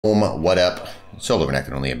What up?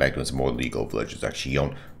 SoloRenektonOnly, I'm back doing some more League of Legends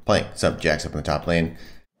Action. Playing some Jax up in the top lane.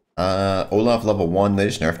 Olaf level 1, they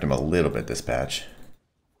just nerfed him a little bit this patch.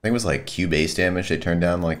 I think it was like Q base damage they turned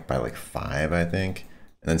down like by like 5, I think.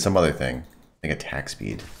 And then some other thing. I think attack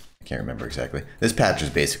speed. I can't remember exactly. This patch is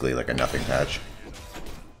basically like a nothing patch.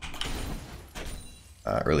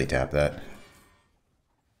 Early tap that.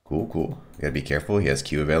 Cool, cool. You gotta be careful, he has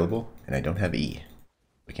Q available, and I don't have E.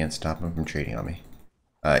 We can't stop him from trading on me.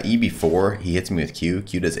 E before he hits me with Q.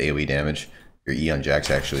 Q does AoE damage. Your E on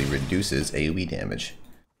Jax actually reduces AoE damage.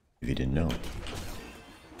 If you didn't know.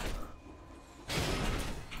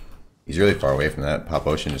 He's really far away from that. Pop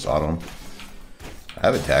Ocean just auto him. I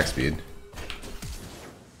have attack speed.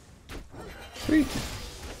 Sweet.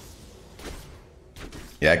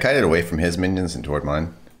 Yeah, I kited away from his minions and toward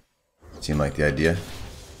mine. Seemed like the idea.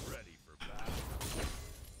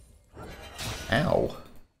 Ow.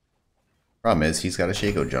 Problem is, he's got a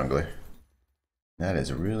Shaco jungler. That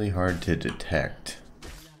is really hard to detect.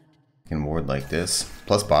 I can ward like this.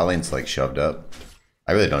 Plus bot lane's like shoved up.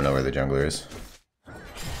 I really don't know where the jungler is. I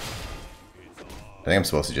think I'm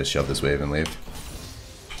supposed to just shove this wave and leave.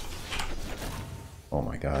 Oh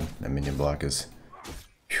my god, that minion block is...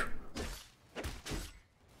 Whew.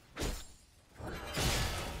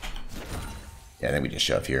 Yeah, I think we just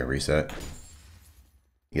shove here and reset.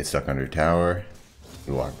 You get stuck under tower.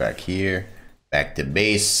 You walk back here. Back to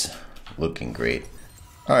base. Looking great.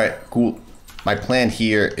 Alright, cool. My plan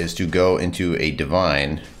here is to go into a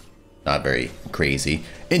divine, not very crazy,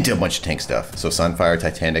 into a bunch of tank stuff. So Sunfire,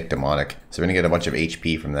 Titanic, Demonic. So we're gonna get a bunch of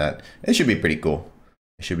HP from that. It should be pretty cool.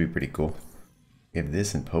 It should be pretty cool. We have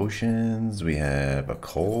this in potions. We have a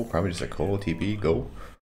coal, probably just a coal TP. Go.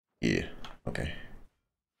 Yeah, okay.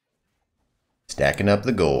 Stacking up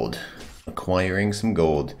the gold. Acquiring some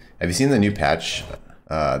gold. Have you seen the new patch,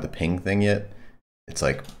 the ping thing yet? It's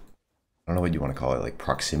like, I don't know what you want to call it, like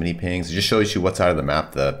proximity pings. It just shows you what side of the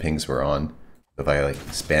map the pings were on. If I like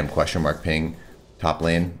spam question mark ping top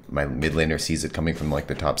lane, my mid laner sees it coming from like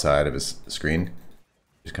the top side of his screen.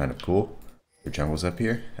 Which is kind of cool. Your jungle's up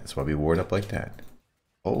here. That's why we ward up like that.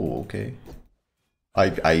 Oh, okay.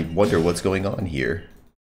 I wonder what's going on here.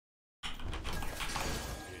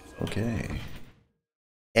 Okay.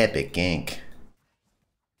 Epic gank.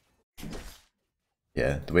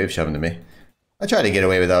 Yeah, the wave shoving to me. I try to get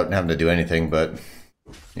away without having to do anything, but,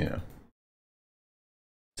 you know.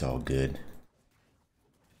 It's all good.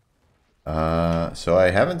 So I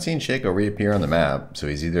haven't seen Shaco reappear on the map, so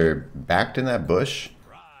he's either backed in that bush,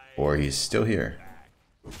 or he's still here.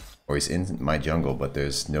 Or he's in my jungle, but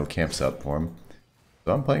there's no camps up for him.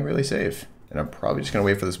 So I'm playing really safe, and I'm probably just gonna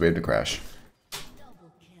wait for this wave to crash.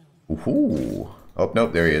 Ooh. Oh,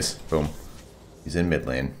 nope, there he is. Boom. He's in mid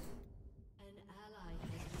lane.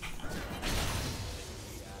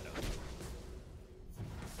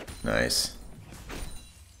 Nice.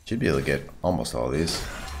 Should be able to get almost all of these.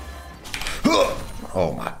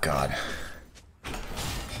 Oh my god.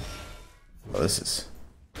 Well, this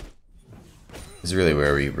is really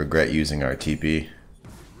where we regret using our TP.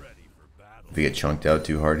 If we get chunked out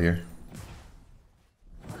too hard here.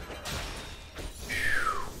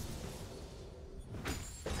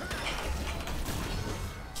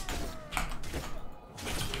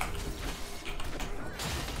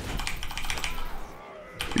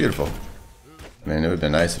 Beautiful. I mean, it would have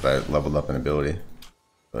been nice if I leveled up an ability,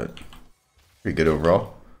 but pretty good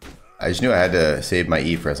overall. I just knew I had to save my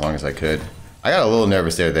E for as long as I could. I got a little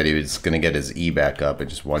nervous there that he was going to get his E back up and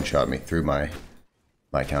just one-shot me through my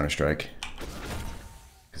counter-strike.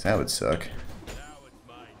 Because that would suck.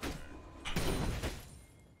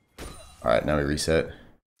 Alright, now we reset.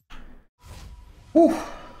 Whew.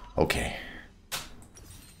 Okay.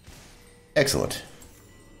 Excellent.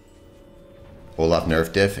 Olaf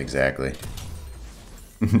nerf diff? Exactly.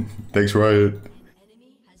 Thanks, Riot.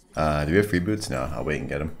 Do we have free boots? No, I'll wait and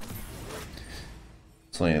get them.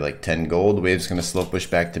 It's only like 10 gold. The wave's gonna slow push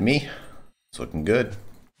back to me. It's looking good.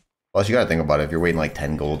 Plus, you gotta think about it. If you're waiting like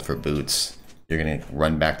 10 gold for boots, you're gonna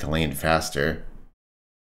run back to lane faster.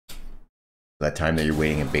 That time that you're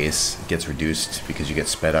waiting in base gets reduced because you get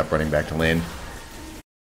sped up running back to lane.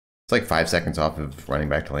 It's like 5 seconds off of running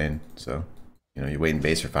back to lane. So, you know, you wait in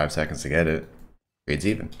base for 5 seconds to get it. Trade's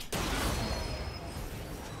even.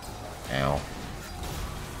 Ow.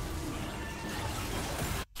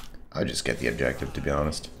 I'll just get the objective, to be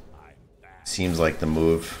honest. Seems like the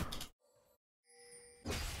move.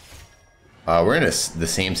 We're in the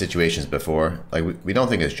same situations before. Like, we don't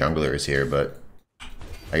think his jungler is here, but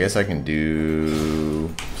I guess I can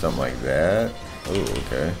do something like that. Oh,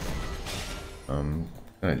 okay. Can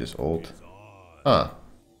I just ult? Huh.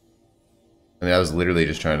 I mean, I was literally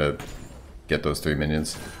just trying to get those 3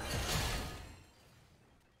 minions.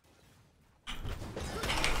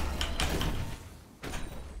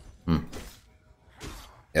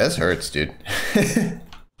 Yeah, this hurts, dude.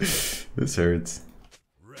 This hurts.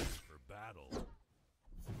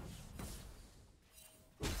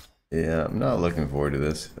 Yeah, I'm not looking forward to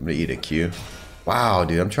this. I'm gonna eat a Q. Wow,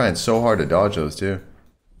 dude, I'm trying so hard to dodge those too.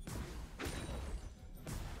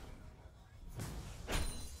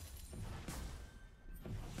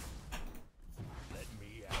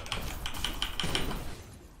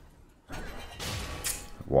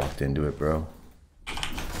 Walked into it, bro. I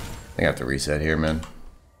think I have to reset here, man.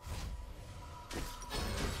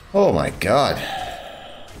 Oh my god.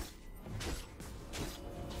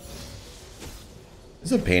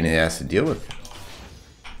 This is a pain in the ass to deal with.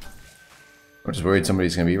 I'm just worried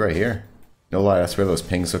somebody's gonna be right here. No lie, I swear those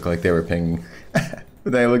pings look like they were pinging. But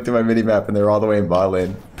then I looked at my mini-map and they were all the way in bot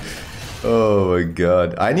lane. Oh my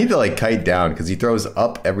god. I need to like kite down because he throws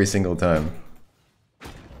up every single time.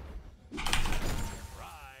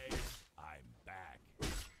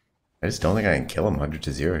 I just don't think I can kill him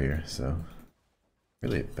 100-0 here, so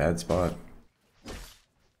really a bad spot.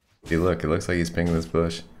 See, look, it looks like he's pinging this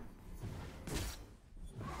bush.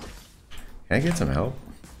 Can I get some help?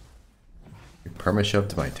 You perma-shoved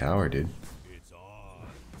to my tower, dude.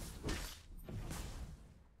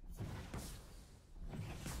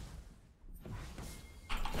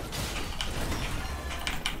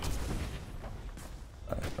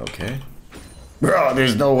 Okay. Bro,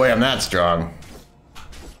 there's no way I'm that strong.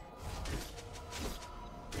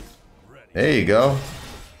 There you go.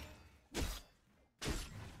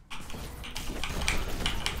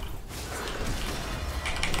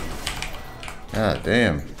 God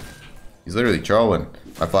damn. He's literally trolling.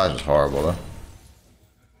 My flash was horrible though.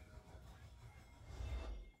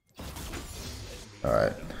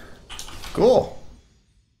 Alright. Cool.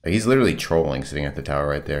 He's literally trolling sitting at the tower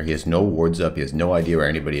right there. He has no wards up. He has no idea where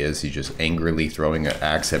anybody is. He's just angrily throwing an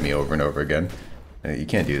axe at me over and over again. You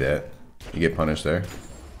can't do that. You get punished there.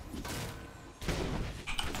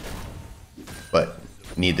 But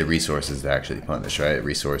need the resources to actually punish, right?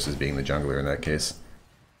 Resources being the jungler in that case.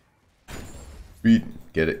 Read,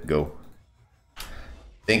 get it, go.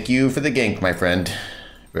 Thank you for the gank, my friend.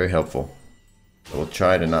 Very helpful. I will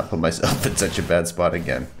try to not put myself in such a bad spot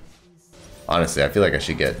again. Honestly, I feel like I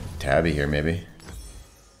should get Tabby here, maybe.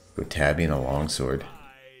 Go Tabby and a longsword.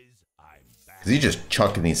 Because he's just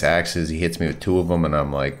chucking these axes. He hits me with 2 of them, and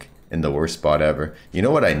I'm like in the worst spot ever. You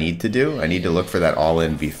know what I need to do? I need to look for that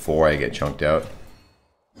all-in before I get chunked out.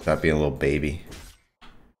 Stop being a little baby.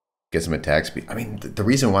 Get some attack speed. I mean, the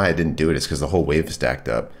reason why I didn't do it is because the whole wave stacked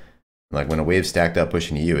up. Like, when a wave stacked up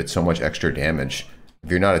pushing you, it's so much extra damage. If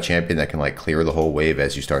you're not a champion that can, like, clear the whole wave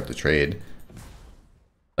as you start the trade.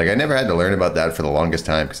 Like, I never had to learn about that for the longest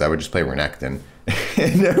time because I would just play Renekton.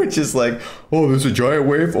 And I was just like, oh, there's a giant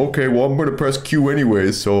wave? Okay, well, I'm going to press Q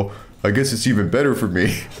anyways, so I guess it's even better for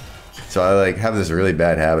me. So I, like, have this really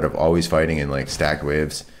bad habit of always fighting in, like, stacked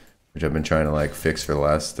waves, which I've been trying to, like, fix for the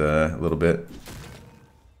last little bit.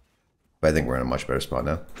 But I think we're in a much better spot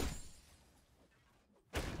now.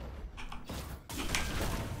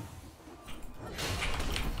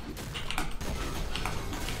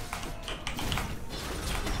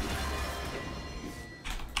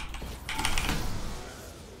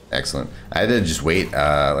 Excellent. I had to just wait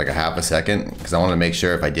like a half a second because I wanted to make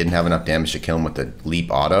sure if I didn't have enough damage to kill him with the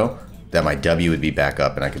leap auto, that my W would be back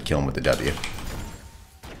up and I could kill him with the W.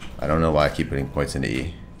 I don't know why I keep putting points into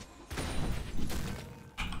E.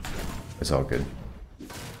 It's all good.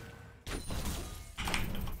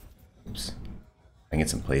 Oops. I can get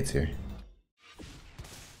some plates here.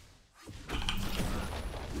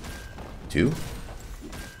 2?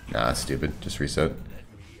 Nah, that's stupid. Just reset.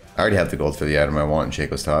 I already have the gold for the item I want in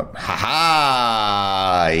Shaco's top.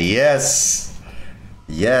 Haha! Yes!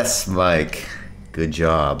 Yes, Mike. Good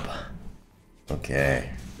job.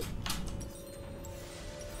 Okay.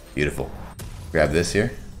 Beautiful. Grab this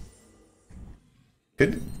here.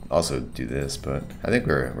 Could also do this, but I think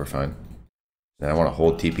we're fine. And I want to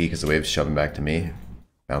hold TP because the wave's shoving back to me.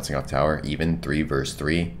 Bouncing off tower. Even 3 versus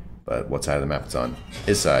 3. But what side of the map it's on?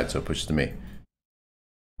 His side, so it pushes to me.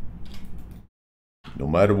 No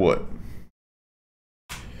matter what.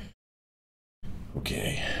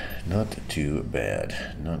 Okay, not too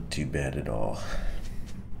bad. Not too bad at all.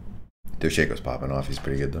 Their Shaco's popping off. He's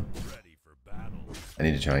pretty good though. I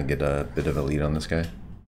need to try and get a bit of a lead on this guy.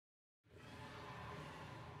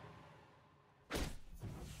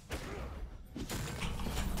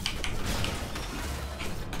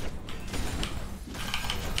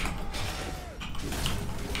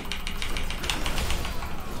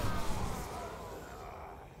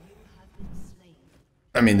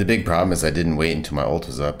 I mean, the big problem is I didn't wait until my ult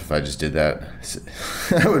was up. If I just did that,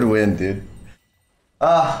 I would win, dude.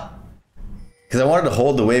 Ah. Because I wanted to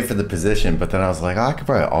hold the wave for the position, but then I was like, oh, I could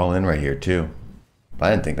probably all in right here, too. But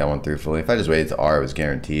I didn't think that one through fully. If I just waited to R, it was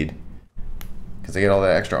guaranteed. Because I get all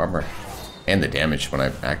that extra armor. And the damage when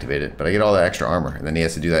I activate it. But I get all that extra armor. And then he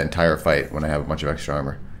has to do that entire fight when I have a bunch of extra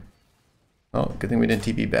armor. Oh, good thing we didn't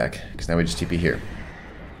TP back. Because now we just TP here.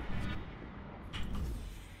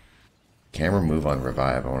 Camera move on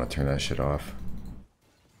revive. I want to turn that shit off.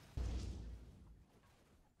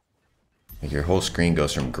 Like your whole screen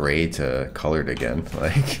goes from gray to colored again.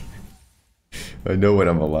 Like, I know when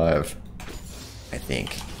I'm alive. I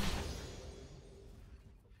think.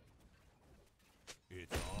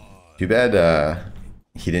 Too bad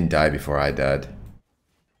he didn't die before I died.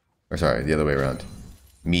 Or sorry, the other way around.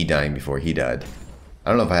 Me dying before he died. I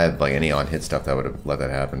don't know if I had like any on-hit stuff that would have let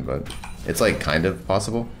that happen, but it's like kind of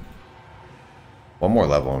possible. One more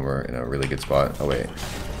level and we're in a really good spot. Oh wait.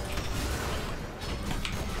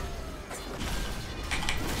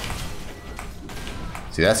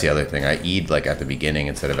 See, that's the other thing. I E'd like at the beginning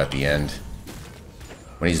instead of at the end.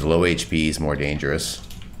 When he's low HP, he's more dangerous.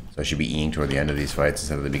 So I should be E'ing toward the end of these fights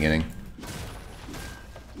instead of the beginning.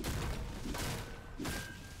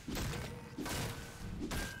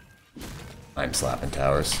 I'm slapping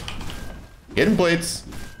towers. Hidden plates!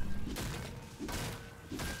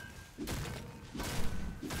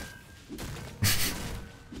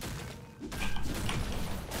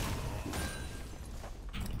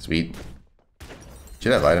 Sweet.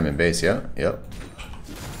 Should have vitamin base, yeah? Yep.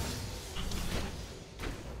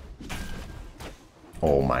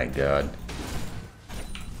 Oh my god.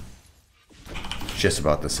 Just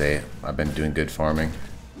about to say, I've been doing good farming.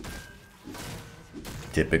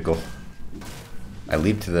 Typical. I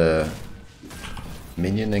leap to the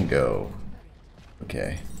minion and go.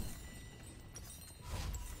 Okay.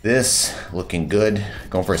 This, looking good.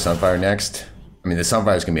 Going for a Sunfire next. I mean, the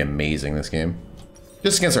Sunfire is going to be amazing this game.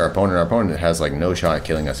 Just against our opponent. Our opponent has like no shot at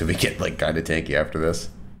killing us if we get like kinda tanky after this.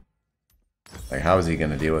 Like, how is he going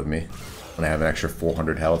to deal with me? When I have an extra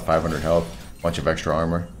 400 health, 500 health, bunch of extra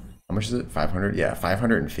armor. How much is it? 500? Yeah,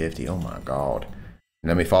 550. Oh my god. And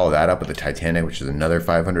then we follow that up with the Titanic, which is another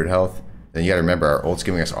 500 health. Then you gotta remember, our ult's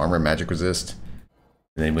giving us armor, magic resist.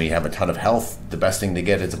 And then when you have a ton of health, the best thing to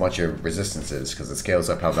get is a bunch of resistances, because it scales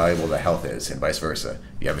up how valuable the health is, and vice versa.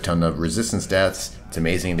 If you have a ton of resistance stats, it's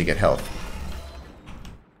amazing to get health.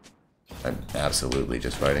 I'm absolutely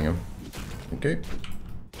just fighting him. Okay.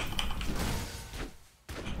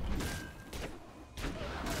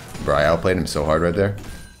 Bro, I outplayed him so hard right there.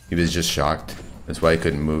 He was just shocked. That's why he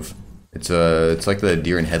couldn't move. It's like the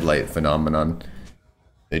deer in headlight phenomenon.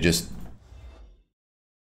 They just...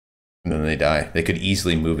 and then they die. They could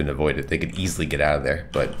easily move and avoid it. They could easily get out of there,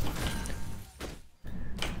 but...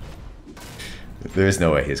 there's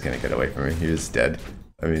no way he's gonna get away from me. He was dead.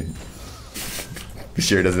 I mean... he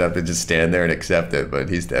sure doesn't have to just stand there and accept it, but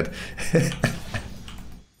he's dead.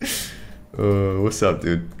 What's up,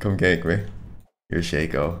 dude? Come gank me. You're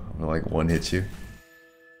Shaco. I'm gonna like one-hit you.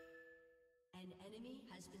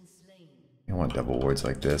 I want double wards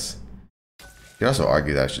like this. You could also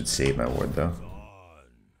argue that I should save my ward though.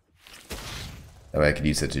 That way I could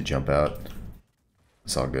use it to jump out.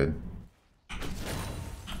 It's all good.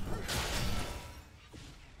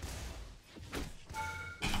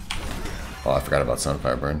 Oh, I forgot about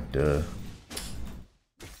Sunfire Burn. Duh.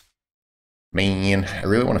 Man, I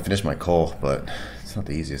really want to finish my coal, but it's not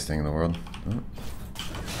the easiest thing in the world. Oh.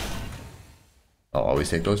 I'll always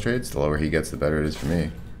take those trades. The lower he gets, the better it is for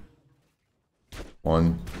me.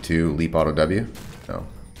 1, 2, leap auto W. No.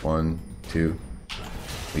 1, 2,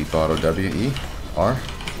 leap auto W, E, R,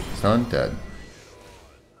 stun, dead.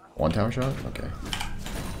 1 tower shot? Okay.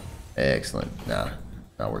 Excellent. Nah,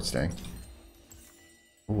 not worth staying.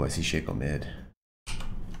 Ooh, I see Shaco mid.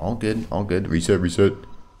 All good, all good. Reset, reset.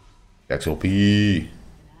 XLP.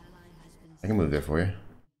 I can move there for you.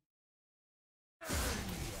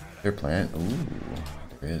 Their plant. Ooh,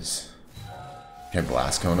 there is. Can I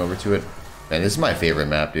blast cone over to it? Man, this is my favorite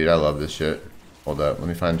map, dude. I love this shit. Hold up, let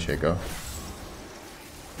me find Shaco.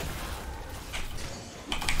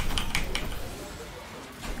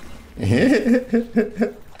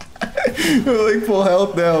 We're like full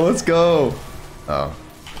health now. Let's go. Oh,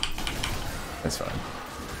 that's fine.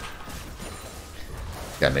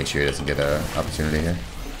 Gotta make sure he doesn't get an opportunity here.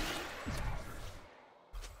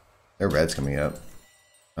 Their red's coming up.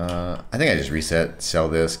 I think I just reset, sell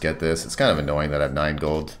this, get this. It's kind of annoying that I have 9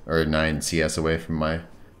 gold, or 9 CS away from my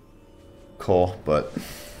coal, but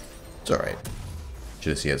it's alright. Should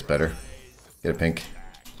have CS better. Get a pink.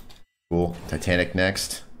 Cool. Titanic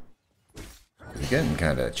next. Getting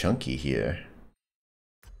kind of chunky here.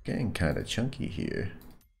 Getting kind of chunky here.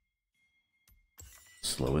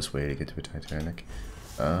 Slowest way to get to a Titanic.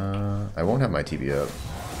 I won't have my TB up.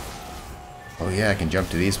 Oh yeah, I can jump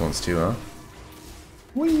to these ones too, huh?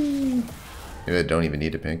 Whee! Maybe I don't even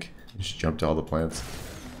need a pink. Just jump to all the plants.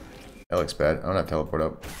 That looks bad. I don't have teleport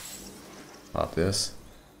up. Pop this.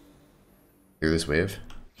 Clear this wave.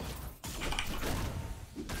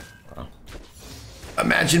 Wow.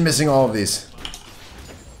 Imagine missing all of these.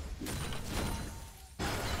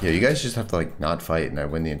 Yeah, you guys just have to like not fight and I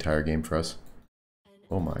win the entire game for us.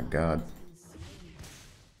 Oh my god.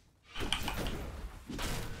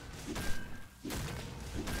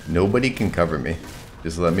 Nobody can cover me.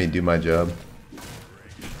 Just let me do my job.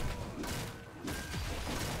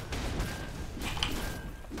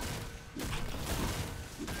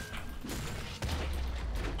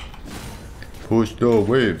 Push the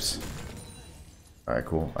waves. Alright,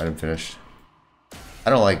 cool. Item finished. I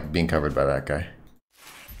don't like being covered by that guy.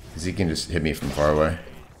 Because he can just hit me from far away.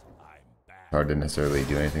 Hard to necessarily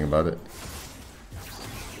do anything about it.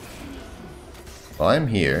 Well, I'm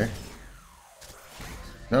here.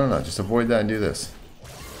 No, just avoid that and do this.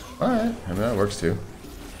 Alright, I mean that works too.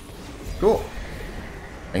 Cool.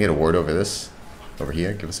 I can get a ward over this. Over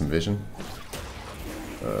here, give us some vision.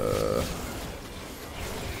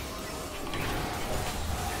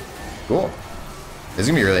 Cool. This is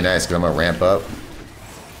gonna be really nice because I'm gonna ramp up.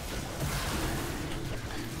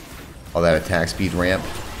 All that attack speed ramp.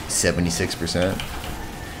 76%.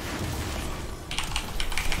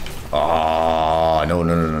 Oh,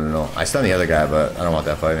 no. I stunned the other guy, but I don't want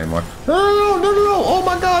that fight anymore. No. Oh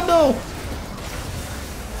my god, no.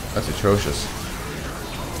 That's atrocious.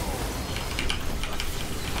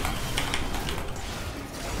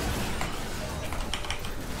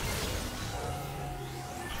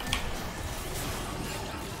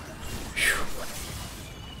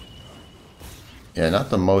 Yeah, not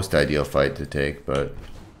the most ideal fight to take, but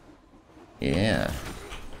yeah.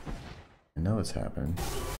 I know it's happening.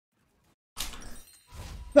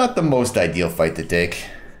 Not the most ideal fight to take.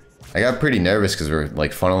 I got pretty nervous because we're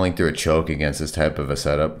like funneling through a choke against this type of a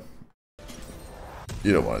setup.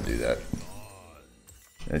 You don't want to do that.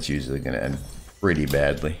 That's usually going to end pretty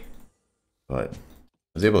badly. But I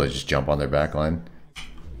was able to just jump on their back line.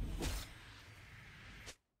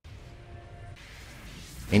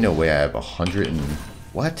 Ain't no way I have 100 and...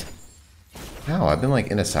 What? How? I've been like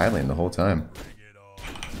in a side lane the whole time.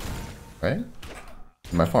 Right?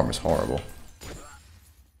 My farm is horrible.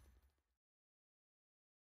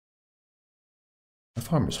 My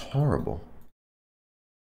farm is horrible.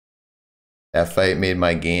 That fight made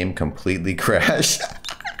my game completely crash.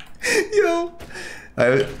 Yo!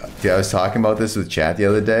 I was talking about this with chat the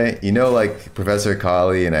other day. You know, like Professor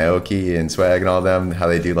Kali and Aoki and Swag and all them, how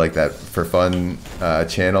they do like that for fun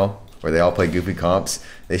channel where they all play goofy comps.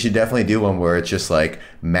 They should definitely do one where it's just like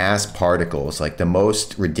mass particles, like the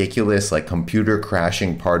most ridiculous, like computer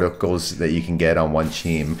crashing particles that you can get on one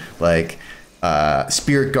team, like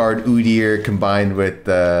Spirit Guard Udyr combined with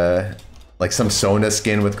like some Sona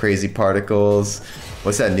skin with crazy particles.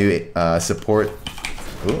 What's that new support?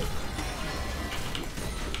 Ooh.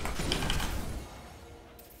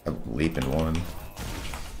 A leap in one.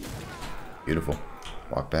 Beautiful.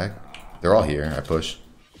 Walk back. They're all here. I push.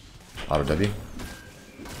 Auto W.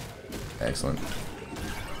 Excellent.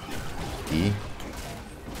 E.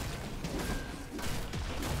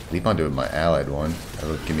 Leap onto my allied one.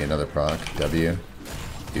 That'll give me another proc. W.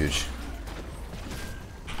 Huge.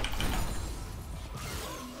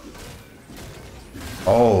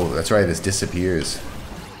 Oh, that's right. This disappears.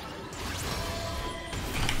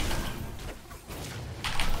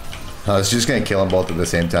 I was just gonna kill them both at the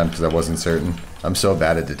same time because I wasn't certain. I'm so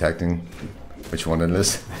bad at detecting which one it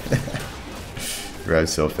is. I'm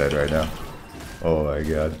so fed right now. Oh my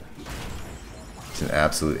god. It's an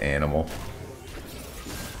absolute animal.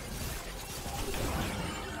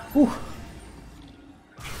 Whew.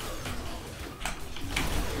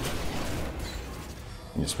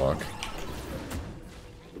 You just walk.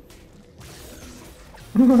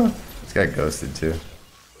 This guy ghosted too.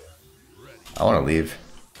 I want to leave.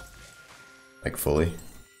 Like fully.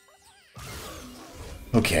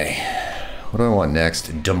 Okay. What do I want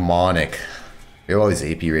next? Demonic. We have all these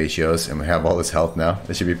AP ratios and we have all this health now.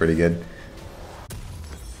 This should be pretty good.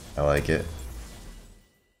 I like it.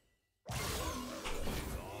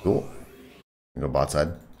 Cool. Go bot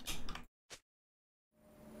side.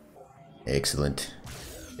 Excellent.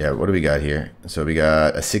 Yeah, what do we got here? So we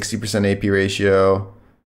got a 60% AP ratio.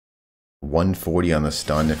 140 on the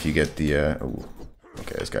stun if you get the... Ooh.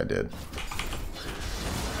 Okay, this guy did.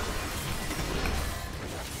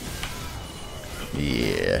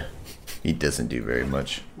 Yeah, he doesn't do very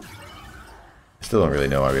much. I still don't really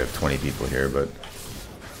know why we have 20 people here, but...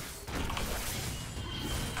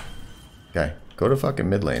 Okay, go to fucking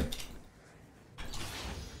mid lane.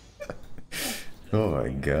 Oh my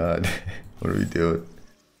god. What are we doing?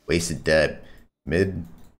 Wasted dead. Mid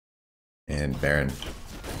and Baron.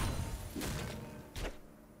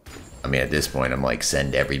 I mean, at this point, I'm like,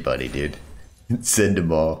 send everybody, dude. Send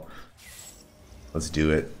them all. Let's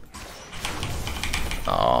do it.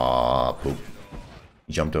 Aw, poop.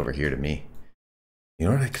 He jumped over here to me. You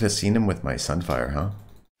know what? I could have seen him with my Sunfire, huh?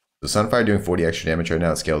 So Sunfire doing 40 extra damage right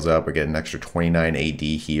now. It scales up. We get an extra 29 AD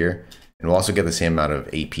here. And we'll also get the same amount of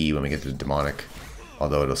AP when we get to the Demonic.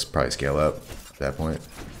 Although it'll probably scale up at that point.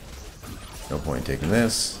 No point in taking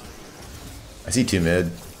this. I see 2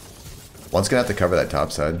 mid. One's gonna have to cover that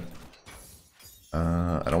top side.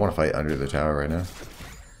 I don't want to fight under the tower right now.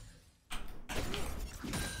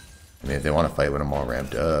 I mean, if they want to fight when I'm all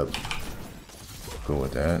ramped up, cool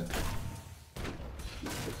with that.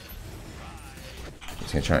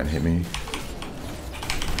 He's gonna try and hit me.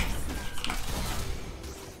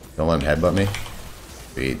 Don't let him headbutt me.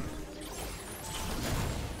 Sweet.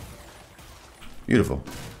 Beautiful.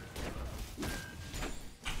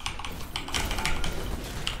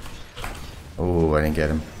 Oh, I didn't get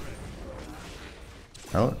him.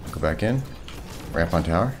 Oh, go back in. Ramp on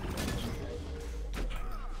tower.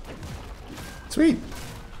 Sweet.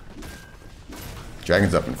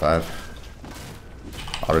 Dragon's up in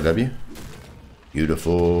 5. Auto W.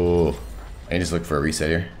 Beautiful. I can just look for a reset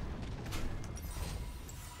here.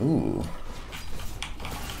 Ooh.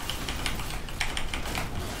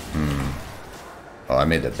 Oh, I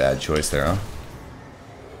made the bad choice there, huh?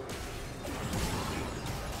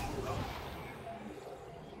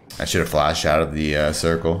 I should have flashed out of the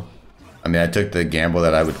circle. I mean, I took the gamble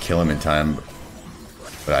that I would kill him in time,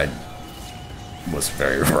 but I was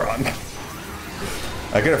very wrong.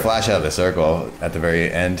 I could have flashed out of the circle at the very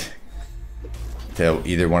end to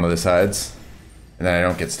either one of the sides, and then I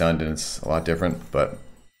don't get stunned and it's a lot different, but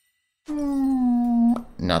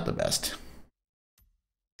not the best.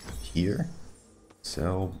 Here,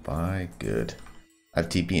 sell, buy, good. I have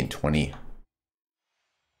TP in 20.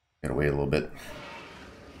 Gotta wait a little bit.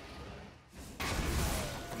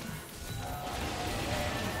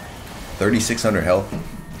 $3,600 health,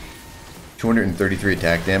 233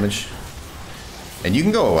 attack damage, and you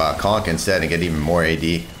can go Conk instead and get even more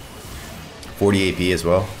AD. 40 AP as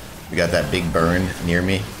well. We got that big burn near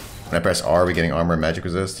me. When I press R, we're getting armor and magic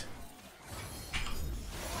resist.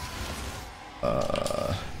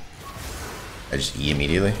 I just E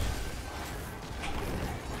immediately.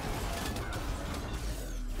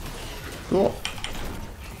 Cool.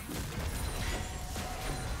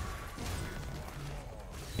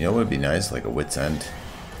 You know what would be nice? Like a Wit's End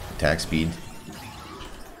attack speed.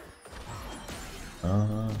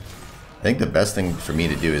 I think the best thing for me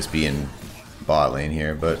to do is be in bot lane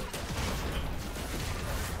here, but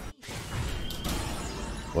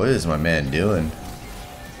what is my man doing?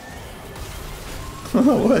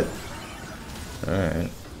 What? Alright.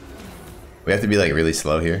 We have to be like really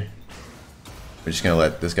slow here. We're just gonna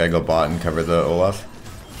let this guy go bot and cover the Olaf.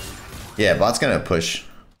 Yeah, bot's gonna push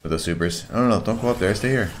with those supers. I don't know, don't go up there, stay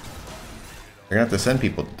here. They're gonna have to send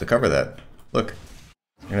people to cover that. Look.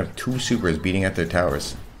 You're gonna have 2 supers beating at their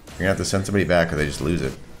towers. You're gonna have to send somebody back or they just lose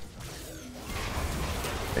it.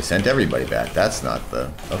 They sent everybody back. That's not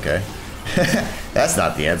the... Okay. That's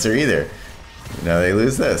not the answer either. Now they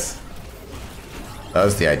lose this. That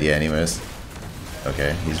was the idea anyways.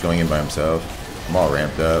 Okay, he's going in by himself. I'm all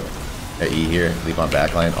ramped up. At E here, leap on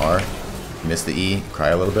backline, R. Miss the E, cry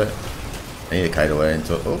a little bit. I need to kite away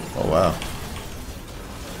until... Oh wow.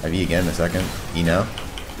 I have E again in a second. E now.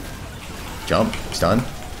 Jump, stun.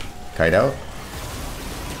 Kite out.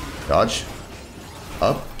 Dodge.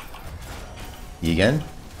 Up. E again.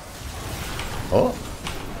 Oh.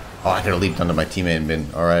 Oh, I could have leaped onto my teammate and been...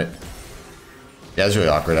 Alright. Yeah, it was really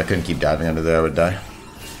awkward. I couldn't keep diving under there. I would die.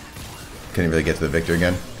 Couldn't really get to the victor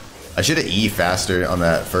again. I should have E faster on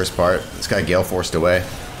that first part. This guy Gale forced away.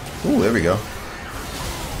 Ooh, there we go.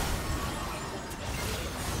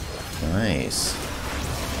 Nice.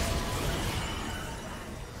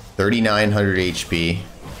 3,900 HP.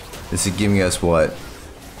 This is giving us what?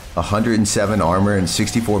 107 armor and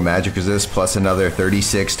 64 magic resist, plus another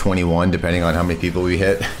 36, 21, depending on how many people we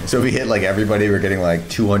hit. So if we hit like everybody, we're getting like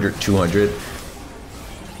 200, 200.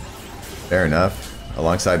 Fair enough.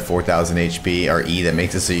 Alongside 4,000 HP, our E that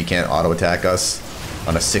makes it so you can't auto attack us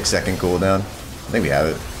on a 6-second cooldown. I think we have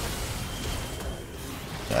it.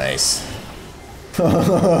 Nice.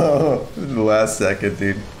 The last second,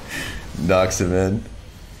 dude. Knocks him in.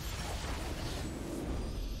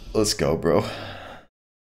 Let's go, bro.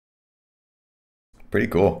 Pretty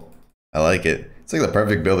cool. I like it. It's like the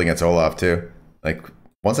perfect build against Olaf, too. Like,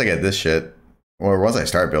 once I get this shit, or once I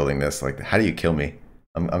start building this, like, how do you kill me?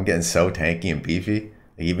 I'm getting so tanky and beefy.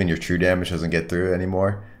 Like, even your true damage doesn't get through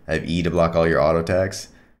anymore. I have E to block all your auto attacks.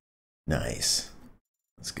 Nice.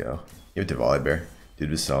 Let's go. Give it to Volibear.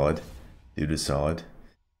 Dude was solid. Dude was solid.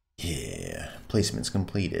 Yeah. Placement's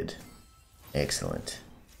completed. Excellent.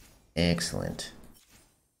 Excellent.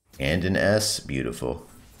 And an S. Beautiful.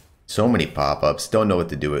 So many pop-ups. Don't know what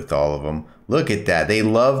to do with all of them. Look at that. They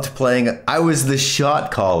loved playing. I was the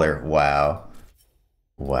shot caller. Wow.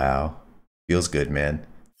 Wow. Feels good, man.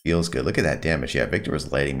 Feels good. Look at that damage. Yeah, Victor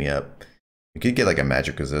was lighting me up. We could get like a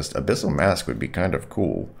magic resist. Abyssal Mask would be kind of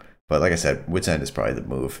cool. But like I said, Wit's End is probably the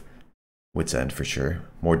move. Wit's End for sure.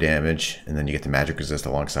 More damage. And then you get the magic resist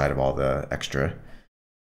alongside of all the extra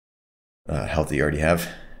health that you already have.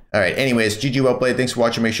 Alright, anyways, GG, well played. Thanks for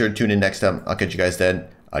watching. Make sure to tune in next time. I'll catch you guys then.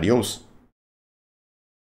 Adios.